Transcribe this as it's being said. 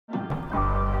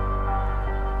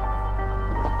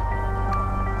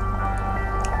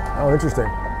Oh, interesting.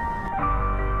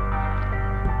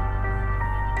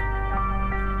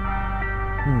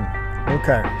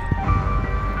 Okay.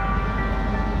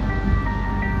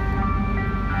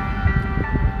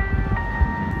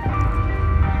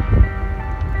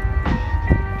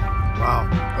 Wow.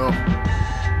 Oh.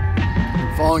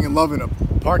 I'm falling in love in a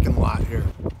parking lot here.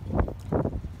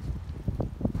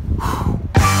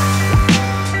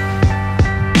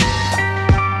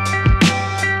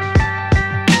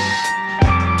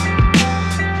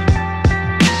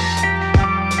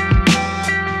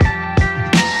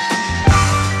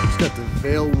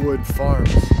 Vale Wood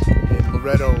Farms in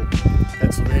Loretto,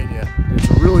 Pennsylvania. It's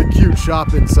a really cute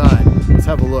shop inside. Let's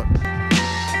have a look.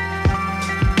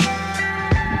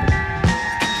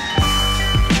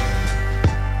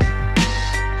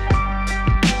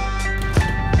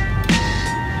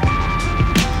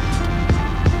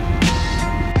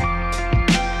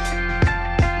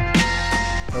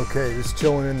 Okay, just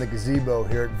chilling in the gazebo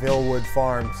here at Vale Wood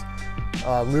Farms.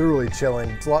 Literally chilling.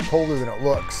 It's a lot colder than it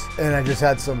looks. And I just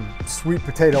had some sweet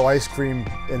potato ice cream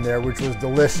in there, which was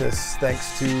delicious,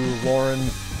 thanks to Lauren.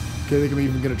 Okay, I think I'm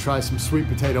even gonna try some sweet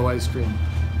potato ice cream.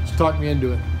 Just talk me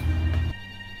into it.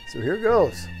 So here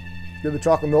goes. Give the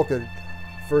chocolate milk a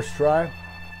first try.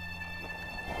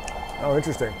 Oh,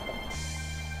 interesting.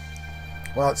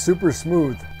 Wow, it's super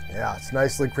smooth. Yeah, it's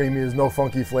nicely creamy. There's no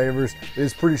funky flavors. It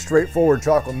is pretty straightforward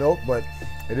chocolate milk, but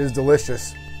it is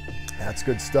delicious. That's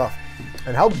good stuff.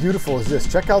 And how beautiful is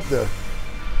this? Check out the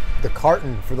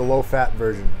carton for the low-fat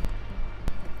version.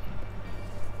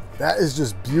 That is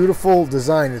just beautiful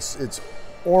design. It's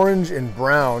orange and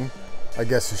brown. I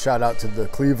guess a shout out to the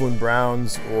Cleveland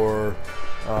Browns or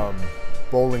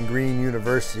Bowling Green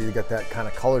University. You got that kind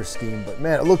of color scheme, but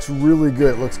man, it looks really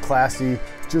good. It looks classy,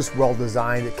 just well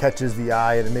designed. It catches the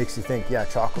eye and it makes you think, yeah,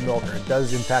 chocolate milk. It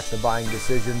does impact the buying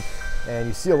decision. And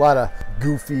you see a lot of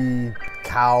goofy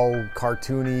cow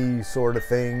cartoony sort of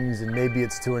things, and maybe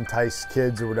it's to entice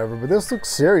kids or whatever, but this looks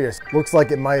serious. Looks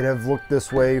like it might have looked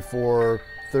this way for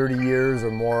 30 years or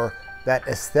more. That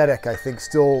aesthetic, I think,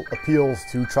 still appeals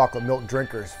to chocolate milk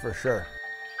drinkers for sure.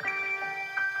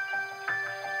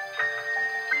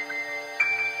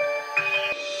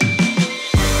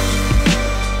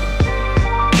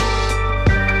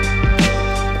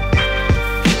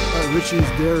 Ritchey's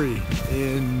Dairy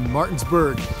in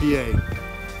Martinsburg, PA.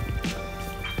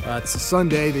 It's a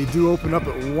Sunday. They do open up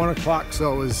at 1 o'clock,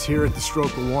 so I was here at the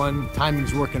stroke of 1.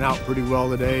 Timing's working out pretty well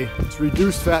today. It's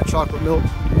reduced fat chocolate milk,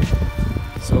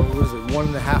 so what is it,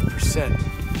 1.5%.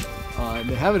 And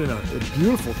they have it in a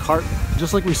beautiful carton,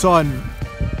 just like we saw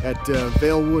at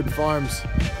Vale Wood Farms.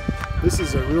 This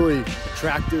is a really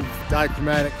attractive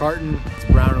dichromatic carton. It's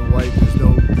brown and white. There's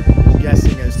no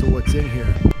guessing as to what's in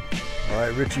here. All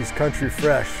right, Ritchey's Country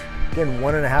Fresh. Again,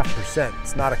 1.5%.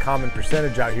 It's not a common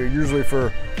percentage out here. Usually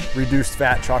for reduced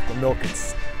fat chocolate milk,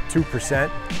 it's 2%,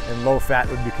 and low fat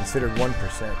would be considered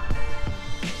 1%.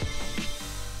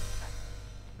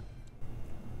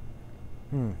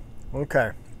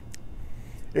 Okay.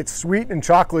 It's sweet and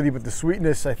chocolatey, but the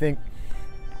sweetness, I think,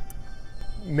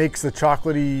 makes the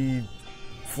chocolatey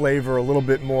flavor a little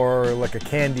bit more like a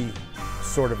candy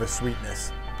sort of a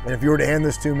sweetness. And if you were to hand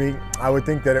this to me, I would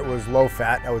think that it was low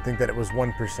fat. I would think that it was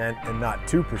 1% and not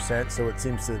 2%, so it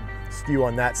seems to skew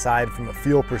on that side from a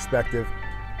feel perspective.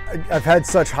 I've had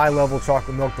such high level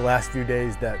chocolate milk the last few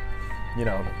days that, you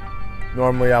know,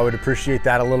 normally I would appreciate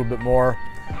that a little bit more,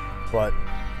 but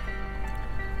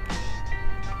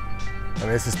I mean,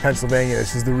 this is Pennsylvania,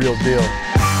 this is the real deal.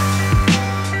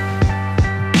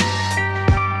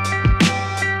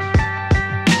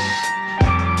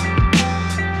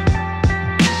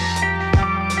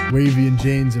 Wavie and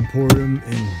Jane's Emporium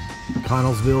in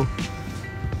Connellsville,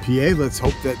 PA. Let's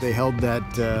hope that they held that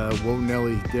Whoa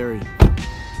Nellie Dairy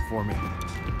for me.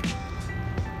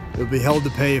 They'll be held to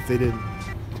pay if they didn't.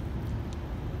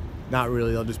 Not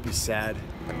really, they'll just be sad.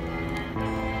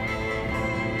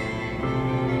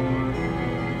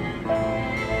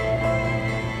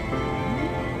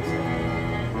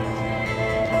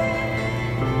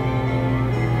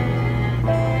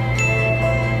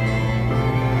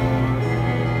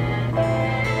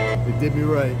 Did me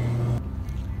right.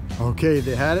 Okay,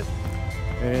 they had it,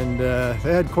 and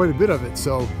they had quite a bit of it,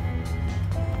 so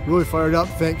really fired up.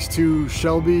 Thanks to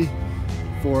Shelby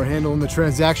for handling the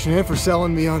transaction and for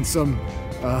selling me on some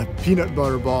peanut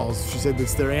butter balls. She said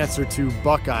that's their answer to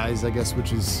Buckeyes, I guess,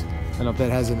 which is, I don't know if that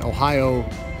has an Ohio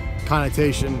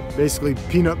connotation. Basically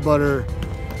peanut butter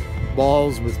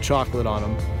balls with chocolate on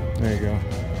them. There you go.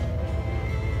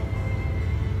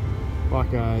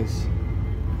 Buckeyes.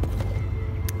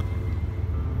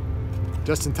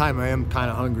 Just in time, I am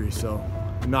kind of hungry, so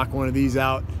knock one of these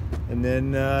out, and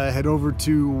then head over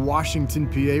to Washington,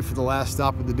 PA for the last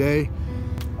stop of the day.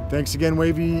 Thanks again,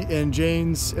 Wavie and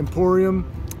Jane's Emporium,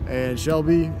 and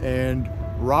Shelby and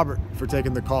Robert for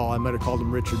taking the call. I might have called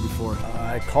him Richard before.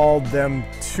 I called them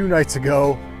 2 nights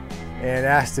ago and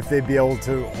asked if they'd be able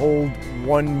to hold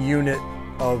 1 unit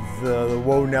of the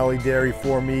Whoa Nellie Dairy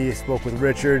for me. I spoke with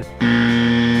Richard.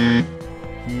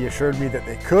 He assured me that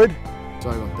they could.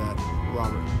 Sorry about that,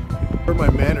 Robert. For my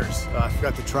manners, I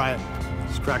forgot to try it.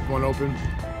 Just cracked one open.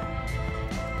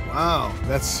 Wow,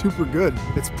 that's super good.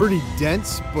 It's pretty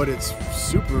dense, but it's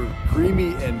super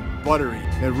creamy and buttery.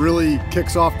 It really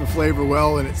kicks off the flavor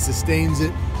well, and it sustains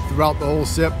it throughout the whole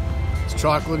sip. It's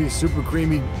chocolatey, super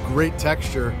creamy, great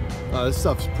texture. This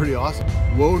stuff's pretty awesome.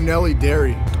 Whoa Nellie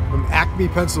Dairy from Acme,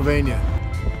 Pennsylvania.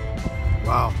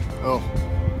 Wow. Oh,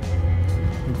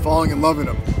 I'm falling in love in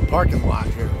a parking lot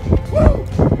here. Woo!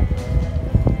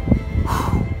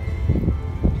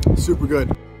 Super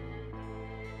good.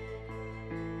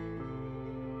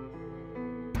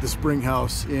 The Spring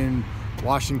House in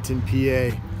Washington,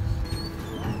 PA.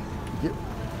 Yep.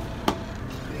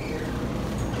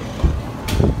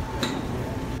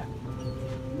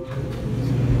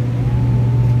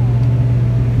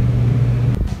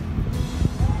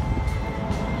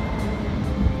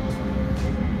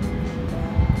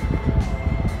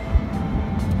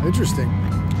 Interesting,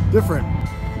 different.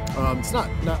 It's not,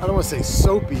 I don't want to say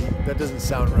soapy, that doesn't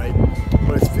sound right,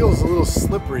 but it feels a little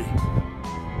slippery.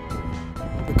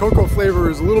 The cocoa flavor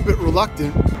is a little bit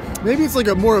reluctant. Maybe it's like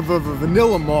more of a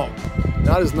vanilla malt.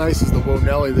 Not as nice as the Whoa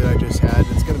Nellie that I just had.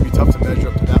 It's going to be tough to measure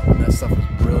up to that one. That stuff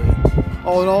is brilliant.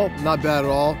 All in all, not bad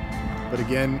at all. But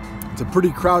again, it's a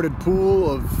pretty crowded pool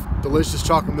of delicious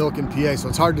chocolate milk in PA, so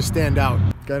it's hard to stand out.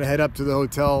 Gotta head up to the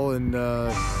hotel and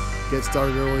get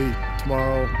started early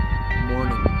tomorrow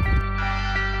morning.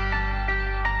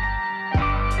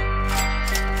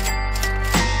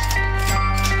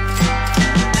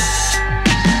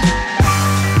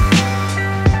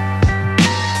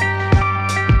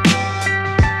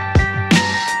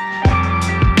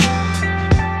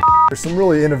 There's some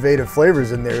really innovative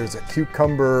flavors in there. There's a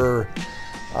cucumber,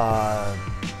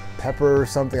 pepper or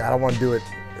something. I don't want to do it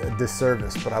a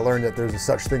disservice, but I learned that there's a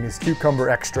such thing as cucumber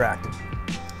extract.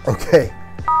 Okay,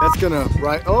 that's gonna,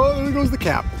 right, oh, there goes the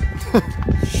cap.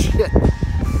 Shit.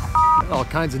 All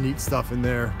kinds of neat stuff in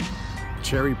there.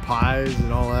 Cherry pies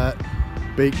and all that.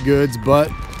 Baked goods, but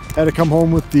had to come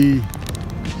home with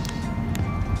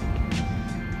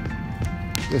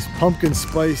this pumpkin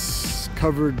spice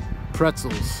covered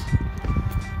pretzels.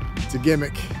 It's a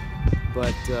gimmick,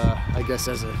 but I guess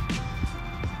as a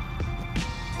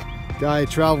guy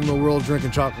traveling the world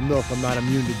drinking chocolate milk, I'm not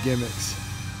immune to gimmicks.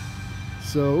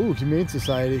 So, ooh, Humane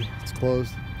Society, it's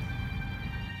closed.